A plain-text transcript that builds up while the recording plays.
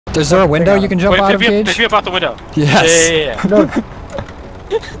Is there a window you can jump out of, Gage? Pick me up out the window. Yes. Yeah. No.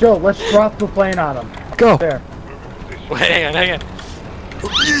 Joe, let's drop the plane on him. Go. There. Wait, hang on.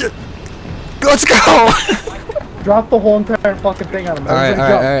 Let's go. Drop the whole entire fucking thing on him.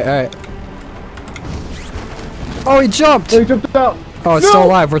 Alright. Oh, he jumped. He jumped out. Oh, it's still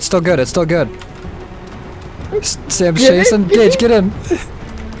alive. It's still good. It's still good. Sam's chasing. Gage, get in.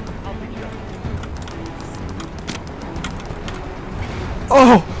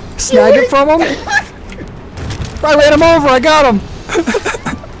 Oh, snag it from him. I ran him over. I got him.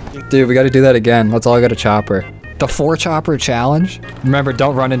 Dude, we got to do that again. Let's all get a chopper. The 4 chopper challenge. Remember,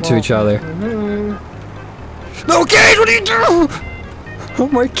 don't run into each other. No, Gage, what do you do? Oh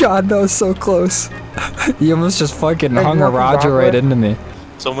my god, that was so close. You almost just fucking hung a Roger right into me.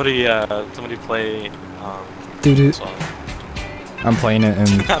 Somebody play. Dude. I'm playing it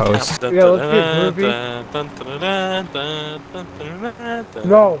in post. Yeah, let's get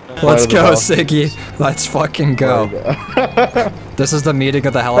No. Let's go, Siggy. Let's fucking go. This is the meeting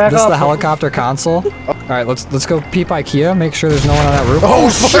of the This is the helicopter console. All right, let's go peep IKEA. Make sure there's no one on that roof. Oh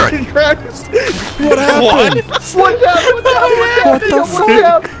shit! What happened? One down. What the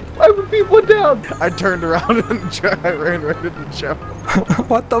fuck? I repeat, one down. I turned around and I ran right into Joe.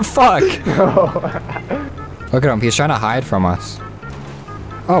 What the fuck? Look at him. He's trying to hide from us.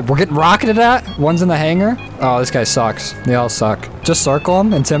 Oh, we're getting rocketed at? One's in the hangar? Oh, this guy sucks. They all suck. Just circle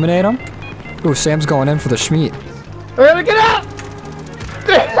him, intimidate him. Ooh, Sam's going in for the schmeat. We're gonna get out!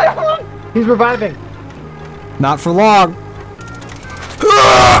 He's reviving. Not for long.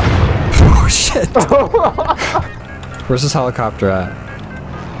 Oh, shit. Where's this helicopter at?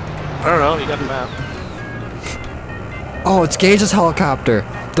 I don't know. You got the map. Oh, it's Gage's helicopter.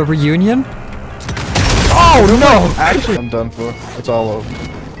 The reunion? Oh, no! Actually, I'm done for. It's all over.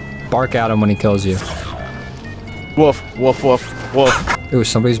 Bark at him when he kills you. Woof, woof, woof, woof. Ooh,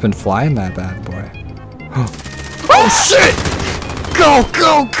 somebody's been flying that bad boy. Oh shit! Go,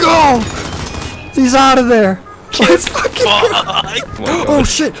 go, go! He's out of there! Let's fucking go! Oh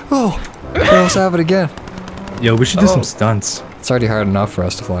shit! Oh! We almost have it again. Yo, we should do some stunts. It's already hard enough for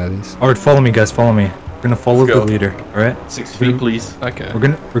us to fly these. Alright, follow me, guys. Follow me. We're gonna follow the leader. All right. 6 feet, please. Okay.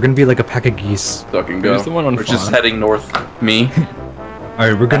 We're gonna be like a pack of geese. Fucking go. Who's the one on We're fire? just heading north. Me. All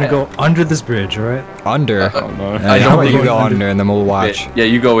right, we're gonna go under this bridge. All right. Under? Oh no. I know where you go under and then we'll watch. Yeah,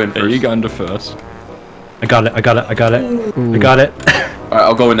 you go in first. Yeah, you go under first. I got it. I got it. I got it. Ooh. I got it. Alright,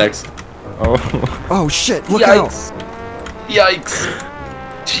 I'll go in next. Oh. Oh shit! Look Yikes. Yikes.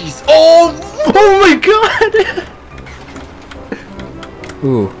 Jeez. Oh! Oh my god!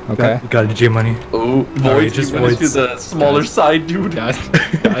 Ooh. Okay. Got it, J money. Oh, Void, just went to the smaller side, dude. Guys.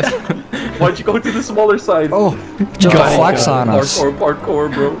 Why'd you go to the smaller side? Oh, just a flex on us. Parkour,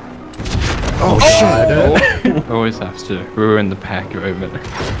 bro. Oh shit! Always have to ruin the pack moment.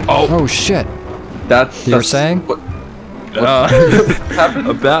 Oh shit! That's You were saying? What Happened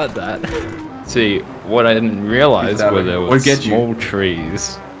about that. See, what I didn't realize were there was small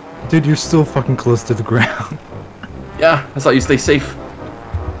trees. Dude, you're still fucking close to the ground. Yeah, that's how you stay safe.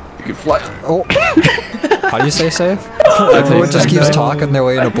 You can fly. Oh. How do you stay safe? Everyone just keeps talking their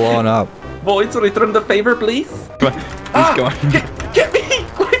way into blowing up. Void, return the favor, please. Come on. He's gone. Get me!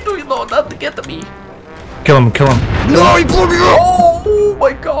 Why do you know not to get to me? Kill him. Kill him. No, he blew me up! Oh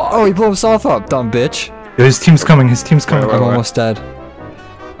my god! Oh, he blew himself up, dumb bitch. Yo, his team's coming. His team's coming. I'm almost dead.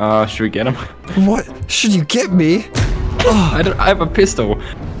 Should we get him? What? Should you get me? I have a pistol.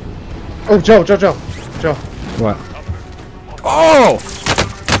 Oh, Joe. What? Oh!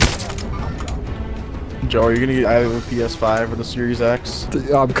 Joe, are you gonna get either the PS5 or the Series X?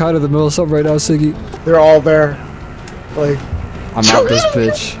 I'm kind of in the middle of something right now, Siggy. They're all there. Like, I'm out this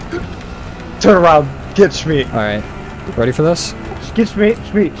bitch. turn around. Get Schmeat. Alright. Ready for this? Get Schmeat.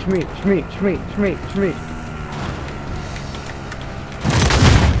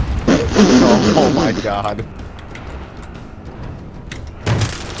 Oh my god.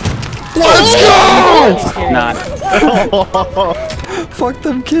 Let's go! Not. Fuck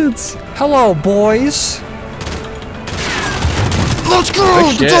them kids. Hello, boys. Let's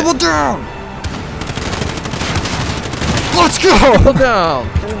go! Double down! Let's go! Double down!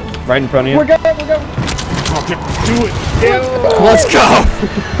 Right in front of you. We're going. Do it. Let's go!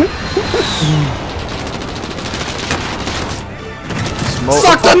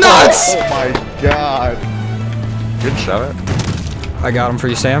 Suck the nuts! Oh my god. Good shot. I got him for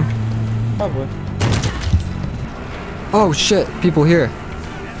you, Sam. Probably. Oh shit, people here.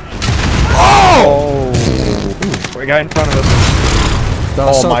 Oh! We got in front of us. That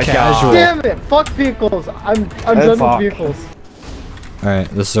was Oh so my casual. Damn it! Fuck vehicles. I'm done with vehicles. Alright,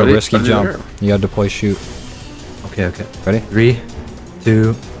 this is a Ready? risky jump. You gotta deploy shoot. Okay. Ready? 3,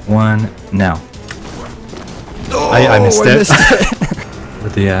 2, 1, now. I missed it. Where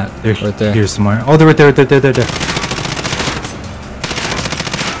they at? They're Right there. here somewhere. Oh, they're right there, there.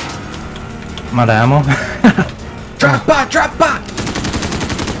 I'm out of ammo. Drop bot!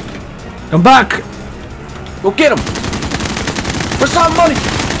 Come back! Go get him! Where's some money?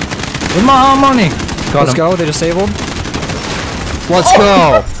 With my money! Got Let's him. go. They disabled. Let's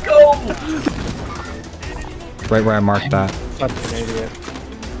go. Let's go! Right where I marked that. Such an idiot.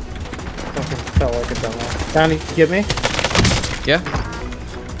 Fucking felt like a dumbass. Donnie, get me? Yeah.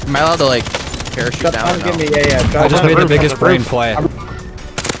 Am I allowed to like parachute down? Donnie, Or get no? me. Yeah. I just made the biggest brain play.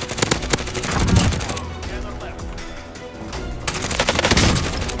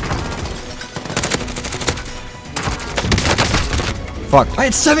 Fuck. I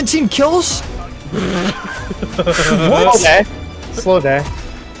had 17 kills? What? Slow day.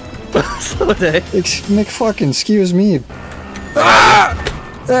 Slow day. Nick fucking excuse me. Ah!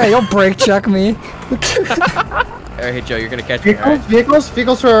 Hey, you'll brake check me. Alright, Joe, you're gonna catch me. Vehicles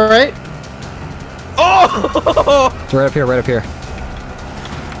to our right. Oh! It's right up here, right up here.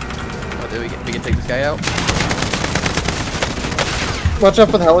 Oh, dude, we can take this guy out. Watch out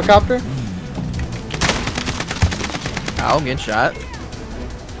for the helicopter. Ow, I'm getting shot.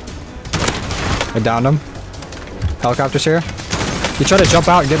 I downed him. Helicopter's here. He tried to jump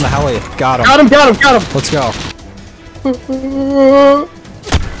out and get in the heli. Got him. Got him. Let's go.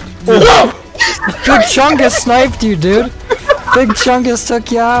 Big Chungus sniped you, dude. Big Chungus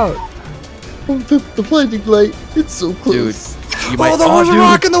took you out. The blinding light. It's so Dude, close. you might. Oh, there was a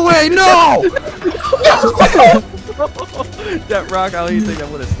rock in the way. No! That rock, I don't even think that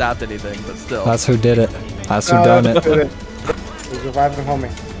would have stopped anything, but still. That's who did it. That's who done it. He's reviving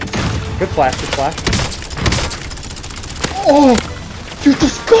homie. Good flash. Oh, you're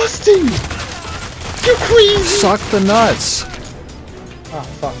disgusting. You're crazy. Suck the nuts. Oh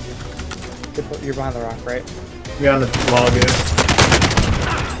fuck. You're behind the rock, right? Yeah, on the log,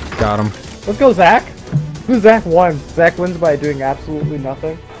 yeah. Got him. Let's go, Zach. Who's Zach won? Zach wins by doing absolutely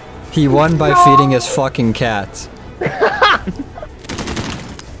nothing. He won by feeding his fucking cats.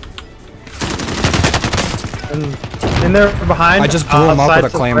 And they're behind. I just blew him up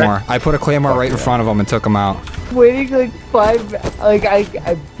with a claymore. I put a claymore right in front of him and took him out. Waiting like 5. Like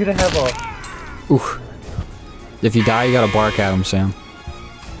I'm gonna have a. Oof. If you die, you gotta bark at him, Sam.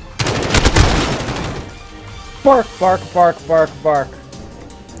 Bark.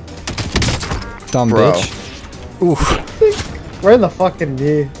 Dumb Bro. bitch. Oof. Right in the fucking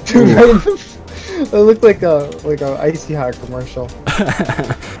knee. Dude, right in the, it looked like a icy hot commercial.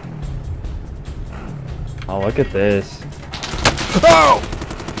 Oh, look at this. Oh!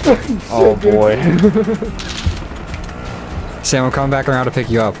 Oh boy. Sam, I'm coming back around to pick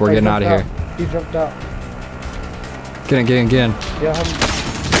you up. We're getting out of here. He jumped out. Get in. Yeah.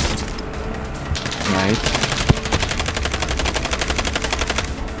 Nice.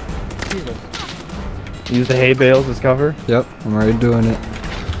 Jesus. Use the hay bales as cover. Yep, I'm already doing it.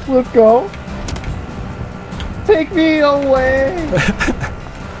 Let's go. Take me away.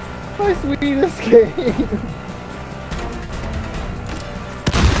 My sweetest game.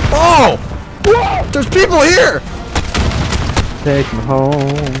 Oh! There's people here! Take me home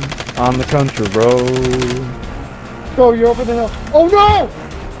on the country road. Go, you're over the hill. Oh no!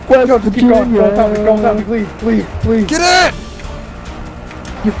 Go, just keep going. Don't tell me, please. Get in!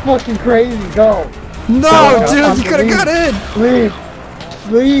 You're fucking crazy, go. No, dude, you could've got in!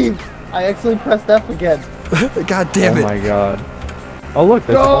 Leave. I accidentally pressed F again. God damn it. Oh my god. Oh look,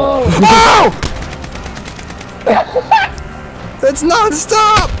 that's Go! Oh! It's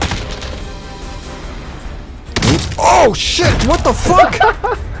non-stop! Oh shit, what the fuck?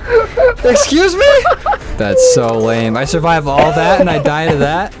 Excuse me? That's so lame. I survived all that and I died of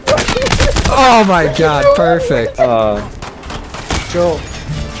that? Oh my god, perfect. Go.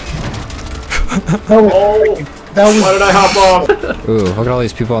 That was Why did I hop off? Ooh, look at all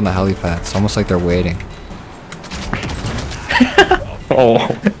these people on the helipad. It's almost like they're waiting. oh.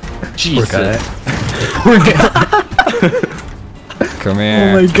 Jesus. Come here.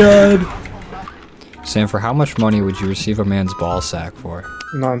 Oh my god. Sam, for how much money would you receive a man's ball sack for?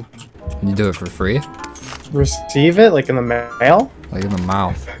 none. You do it for free? Receive it like in the mail? Like in the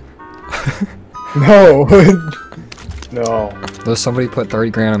mouth. No. No. There's somebody put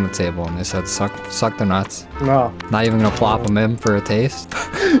 30 grand on the table and they said suck the nuts. No. Not even gonna plop them in for a taste.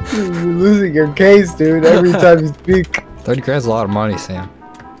 You're losing your case, dude, every time you speak. 30 grand's a lot of money, Sam.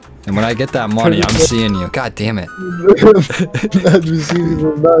 And when I get that money, I'm seeing you. God damn it. Not receiving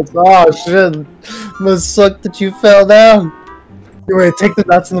the nuts. Oh shit. Must suck that you fell down. Wait, take the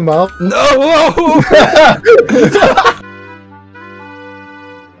nuts in the mouth. No!